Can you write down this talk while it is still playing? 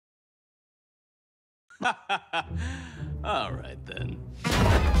All right, then.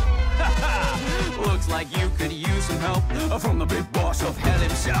 Looks like you could use some help from the big boss of hell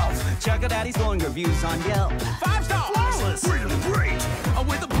himself. Check out Daddy's glowing reviews on Yelp. 5 stars! Flawless! Really great!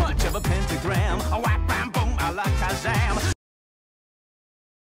 With a punch of a pentagram. A whack, bam, boom, a la Kazam.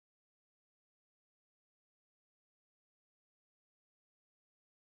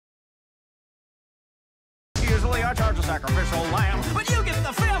 Usually I charge a sacrificial lamb, but you get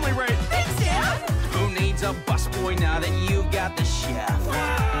the family rate. Thanks, Dad! Who needs a busboy now that you got the chef?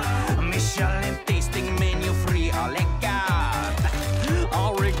 Michelin tasting menu free, a la carte.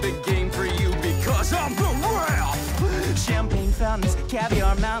 I'll rig the game for you because I'm the ref. Champagne fountains,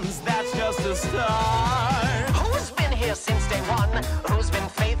 caviar mountains, that's just a start. Who's been here since day one? Who's been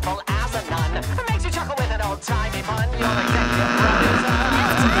faithful as a nun? Makes you chuckle with an old-timey pun. Your executive producer.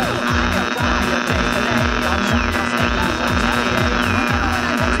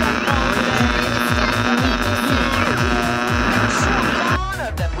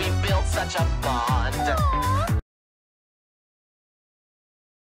 That we built such a bond.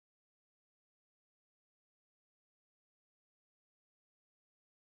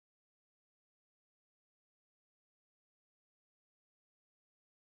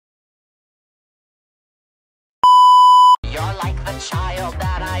 You're like the child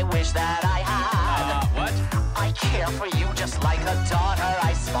that I wish that I had. What? I care for you just like a daughter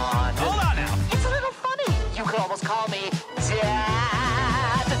I spawned. Hold on now. It's a little funny. You could almost call me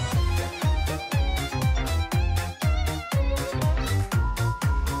Dad.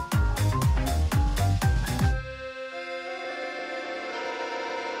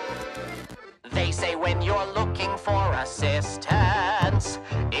 They say when you're looking for assistance,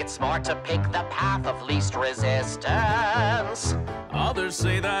 it's smart to pick the path of least resistance. Others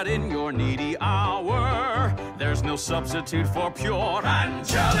say that in your needy hour, there's no substitute for pure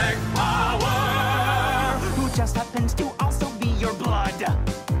angelic power. Who just happens to also be your blood.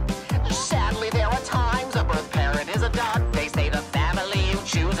 Sadly, there are times a birth parent is a dud. They say the family you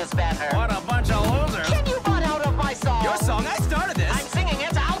choose is better. What a bunch of losers. Can you butt out of my song? Your song, I started this. I'm singing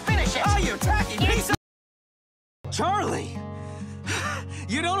it, I'll finish it. Oh, you tacky piece of... Charlie!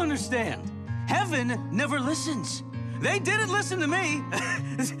 You don't understand. Heaven never listens. They didn't listen to me.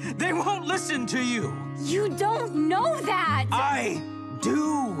 They won't listen to you. You don't know that! I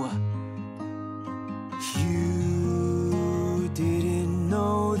do. You didn't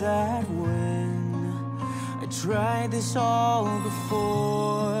know that when I tried this all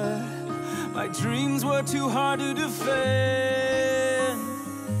before. My dreams were too hard to defend.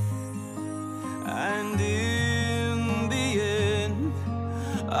 And in the end,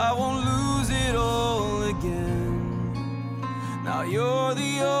 I won't lose it all again. Now you're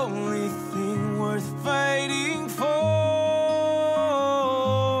the only thing worth fighting for.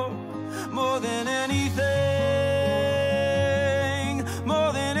 More than anything,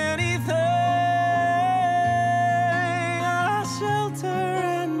 more than anything, I'll shelter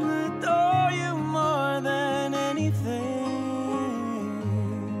and adore you more than anything.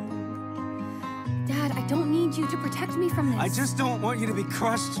 Dad, I don't need you to protect me from this. I just don't want you to be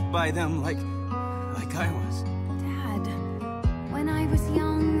crushed by them like I was. Dad, when I was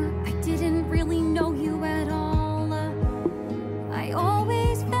young, I didn't really know you at all. I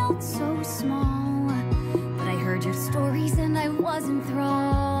always felt so small, but I heard your stories and I was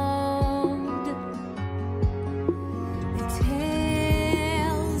enthralled. The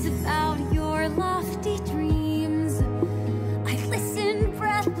tales about your lofty dreams, I listened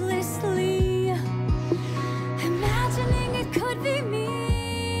breathlessly, imagining it could be me.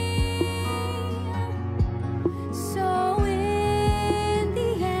 So in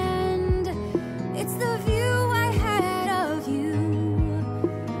the end, it's the view I had of you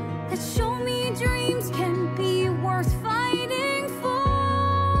that show me dreams can be worth fighting for.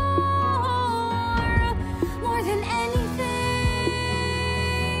 More than anything,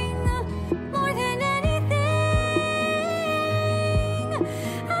 more than anything,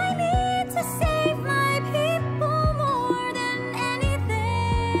 I need to save my people more than anything.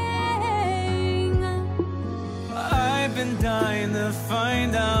 I've been dying to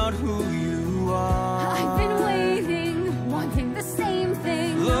find out who you are. I've been waiting, wanting the same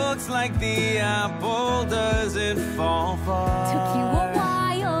thing. Looks like the apple doesn't fall far. Took you a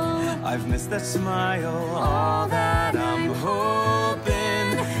while. I've missed that smile. All that I'm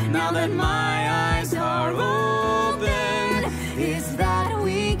hoping, now that my eyes are open, is that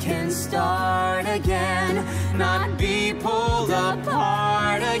we can start again. Not